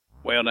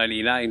Whale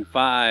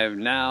 99.5,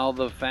 now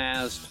the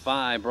Fast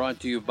Five, brought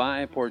to you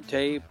by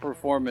Porta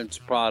Performance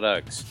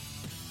Products.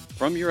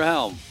 From your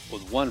helm,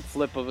 with one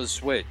flip of a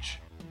switch,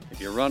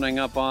 if you're running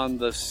up on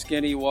the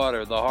skinny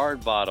water, the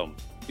hard bottom,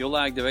 you'll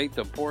activate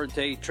the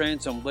Porta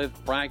Transom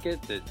lift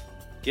bracket that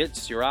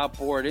gets your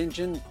outboard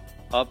engine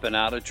up and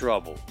out of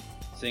trouble.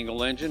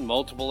 Single engine,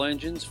 multiple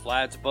engines,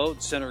 flats,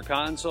 boats, center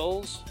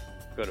consoles,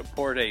 go to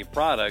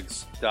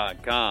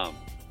portaproducts.com.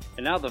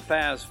 And now the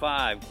Fast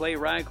Five, Clay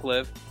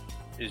Radcliffe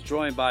is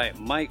joined by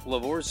Mike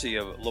Livorsi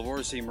of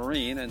Livorsi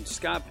Marine, and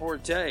Scott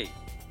Porta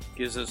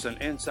gives us an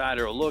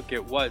insider look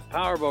at what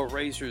powerboat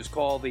racers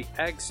call the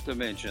X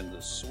dimension,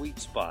 the sweet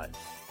spot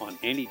on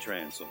any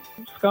transom.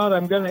 Scott,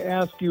 I'm going to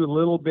ask you a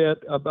little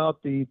bit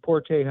about the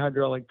Porta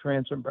hydraulic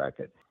transom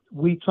bracket.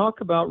 We talk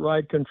about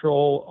ride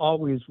control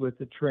always with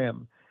the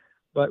trim,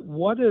 but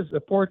what does the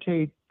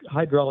Porta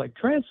hydraulic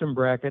transom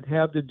bracket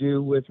have to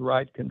do with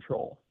ride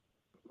control?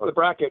 Well, the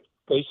bracket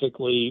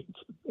basically,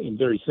 and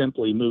very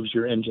simply, moves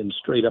your engine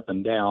straight up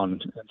and down.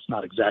 It's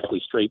not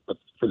exactly straight, but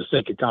for the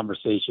sake of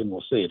conversation,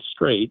 we'll say it's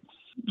straight.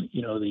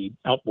 You know, the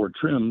outboard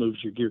trim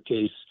moves your gear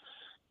case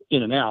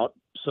in and out.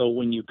 So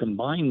when you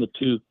combine the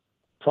two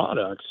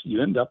products,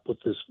 you end up with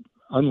this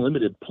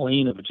unlimited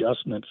plane of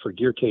adjustment for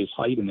gear case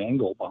height and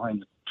angle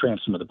behind the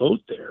transom of the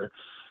boat there.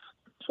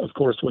 So of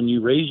course, when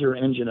you raise your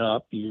engine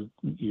up, you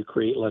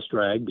create less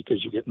drag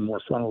because you're getting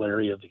more frontal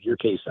area of the gear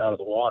case out of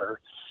the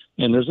water.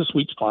 And there's a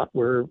sweet spot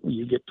where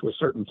you get to a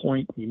certain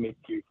point, you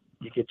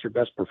get your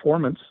best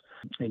performance,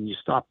 and you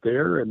stop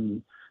there.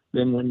 And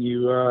then when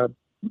you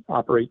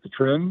operate the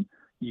trim,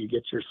 you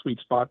get your sweet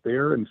spot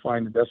there and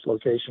find the best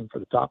location for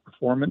the top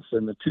performance.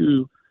 And the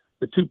two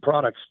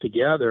products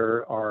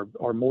together are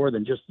more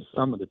than just the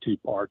sum of the two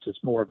parts.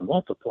 It's more of a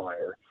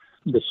multiplier.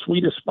 The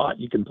sweetest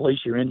spot you can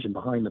place your engine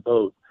behind the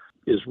boat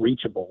is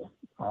reachable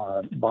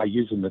by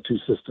using the two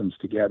systems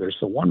together.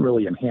 So one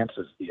really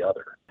enhances the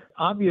other.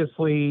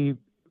 Obviously,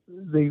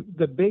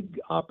 the big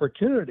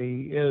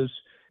opportunity is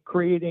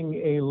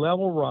creating a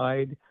level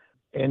ride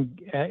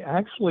and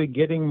actually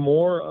getting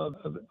more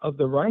of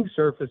the riding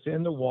surface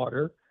in the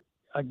water.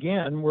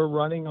 Again, we're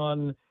running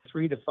on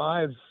 3 to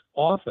 5s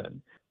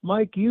often.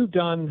 Mike, you've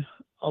done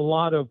a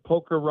lot of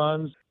poker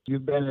runs.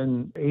 You've been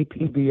in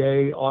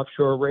APBA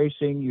offshore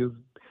racing. You've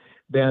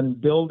been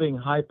building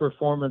high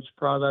performance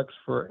products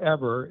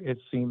forever, it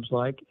seems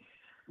like.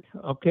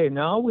 Okay,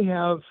 now we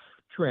have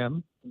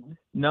trim.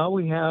 Now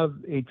we have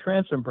a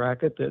transom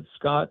bracket that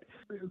Scott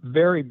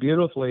very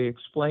beautifully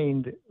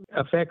explained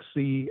affects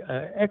the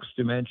X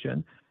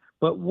dimension.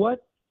 But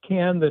what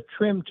can the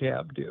trim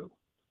tab do?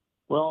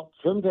 Well,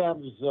 trim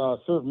tabs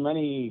serve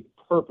many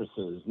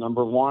purposes.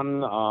 Number one,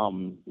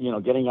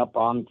 getting up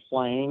on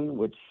plane,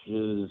 which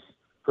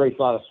creates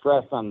a lot of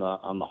stress on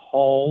the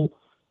hull,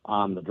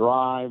 on the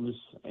drives,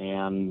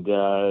 and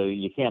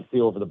you can't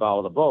see over the bow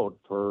of the boat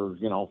for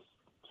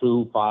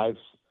 2, 5,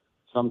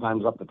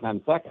 sometimes up to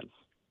 10 seconds.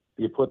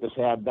 You put the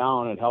tab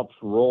down, it helps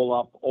roll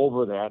up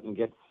over that and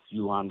gets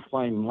you on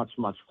plane much,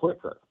 much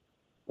quicker.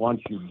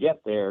 Once you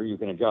get there, you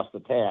can adjust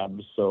the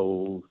tabs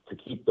so to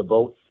keep the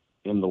boat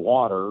in the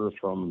water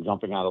from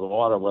jumping out of the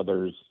water,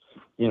 whether it's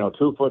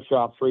 2-foot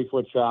shop,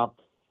 3-foot shop.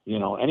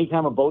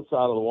 Anytime a boat's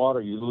out of the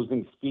water, you're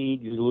losing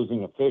speed, you're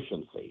losing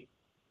efficiency.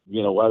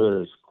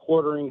 Whether it's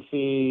quartering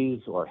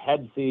seas or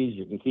head seas,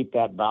 you can keep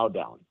that bow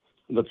down.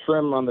 The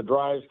trim on the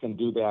drives can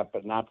do that,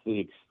 but not to the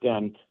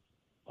extent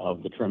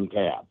of the trim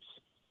tabs.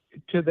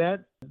 To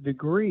that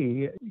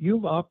degree,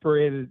 you've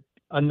operated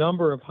a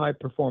number of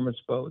high-performance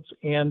boats.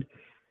 And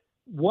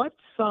what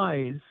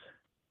size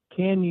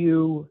can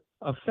you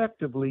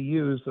effectively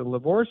use the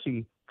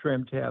Livorsi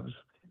trim tabs?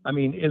 I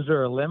mean, is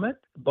there a limit?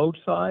 Boat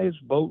size,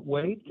 boat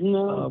weight?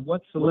 No.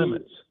 What's the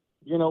limits?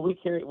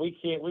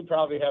 We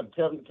probably have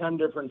 10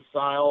 different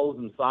styles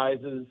and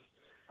sizes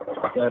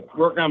that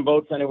work on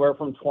boats anywhere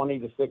from 20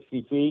 to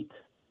 60 feet.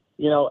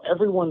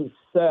 Everyone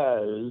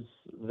says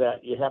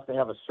that you have to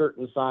have a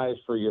certain size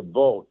for your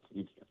boat,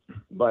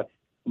 but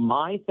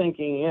my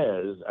thinking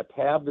is a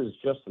tab is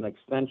just an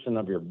extension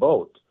of your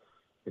boat.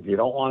 If you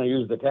don't want to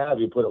use the tab,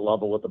 you put it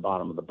level with the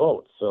bottom of the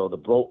boat, so the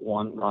boat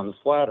runs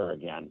flatter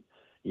again.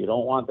 You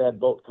don't want that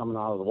boat coming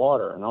out of the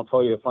water. And I'll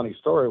tell you a funny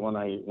story. When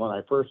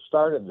I first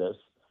started this,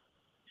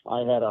 I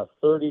had a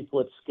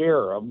 30-foot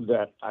Scarab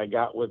that I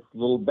got with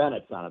little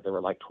Bennetts on it. They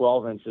were like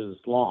 12 inches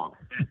long.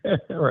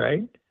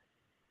 Right.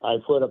 I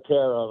put a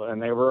pair of,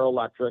 and they were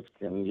electric,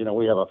 and,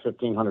 we have a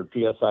 1,500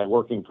 PSI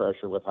working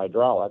pressure with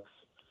hydraulics.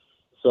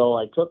 So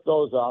I took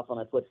those off, and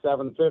I put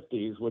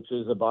 750s, which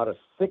is about a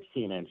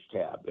 16-inch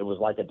tab. It was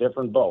like a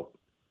different boat.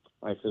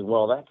 I said,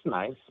 well, that's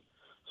nice.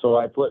 So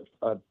I put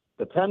the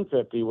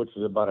 1050, which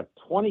is about a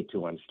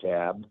 22-inch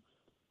tab.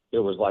 It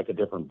was like a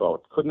different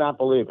boat. Could not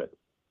believe it.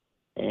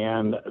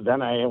 And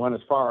then I went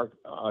as far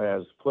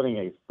as putting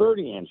a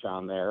 30-inch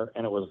on there,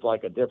 and it was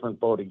like a different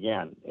boat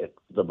again.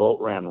 The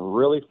boat ran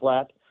really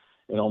flat.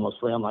 It almost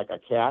ran like a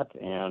cat.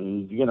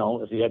 And,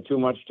 if you had too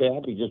much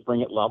tab, you just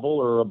bring it level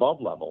or above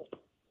level.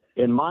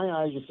 In my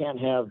eyes, you can't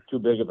have too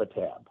big of a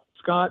tab.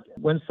 Scott,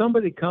 when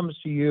somebody comes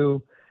to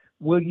you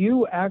will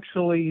you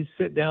actually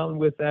sit down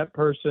with that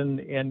person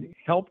and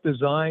help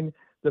design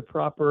the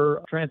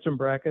proper transom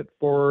bracket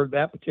for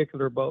that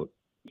particular boat?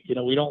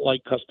 We don't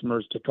like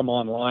customers to come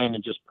online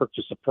and just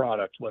purchase a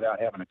product without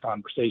having a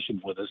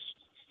conversation with us.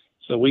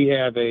 So we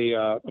have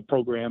a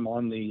program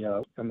on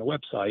the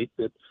website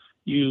that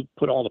you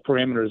put all the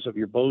parameters of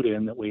your boat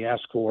in that we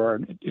ask for.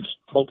 And it's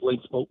boat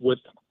length, boat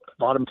width,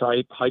 bottom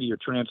type, height of your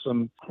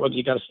transom, whether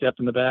you got a step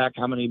in the back,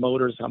 how many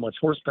motors, how much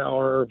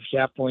horsepower,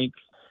 shaft length.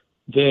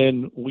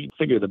 Then we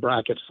figure the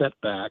bracket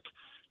setback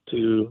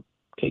to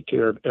take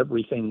care of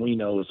everything we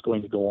know is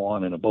going to go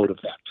on in a boat of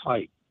that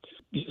type.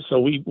 So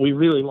we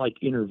really like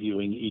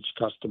interviewing each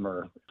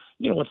customer.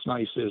 What's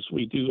nice is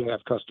we do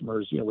have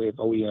customers, we have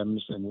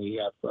OEMs and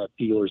we have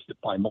dealers that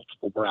buy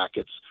multiple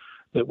brackets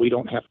that we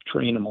don't have to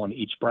train them on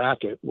each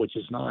bracket, which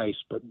is nice.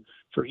 But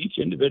for each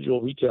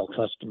individual retail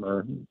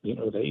customer,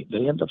 they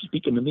end up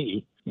speaking to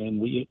me, and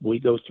we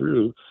go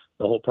through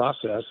the whole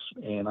process,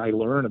 and I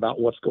learn about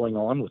what's going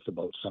on with the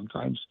boat.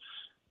 Sometimes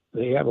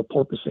they have a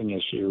porpoising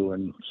issue,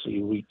 and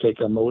see, we take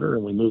a motor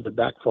and we move it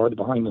back farther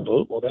behind the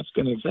boat. Well, that's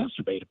going to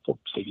exacerbate a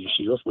porpoising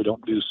issue if we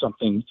don't do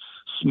something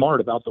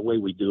smart about the way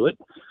we do it,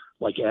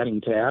 like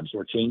adding tabs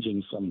or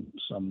changing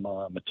some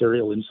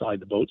material inside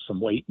the boat,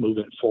 some weight,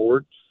 moving it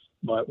forward.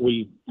 But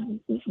we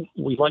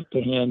like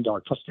to hand our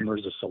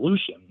customers a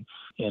solution,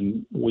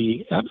 and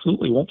we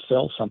absolutely won't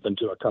sell something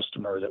to a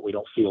customer that we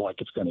don't feel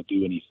like it's going to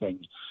do anything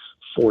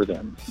for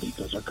them,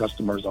 because our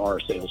customers are our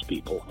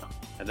salespeople.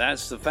 And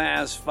that's the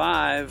Fast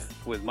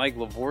Five with Mike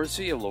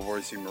Livorsi of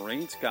Livorsi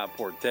Marine, Scott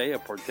Porta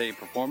of Porta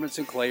Performance,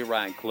 and Clay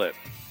Radcliffe.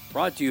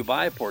 Brought to you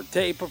by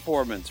Porta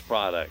Performance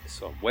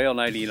Products on Whale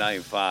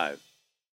 99.5.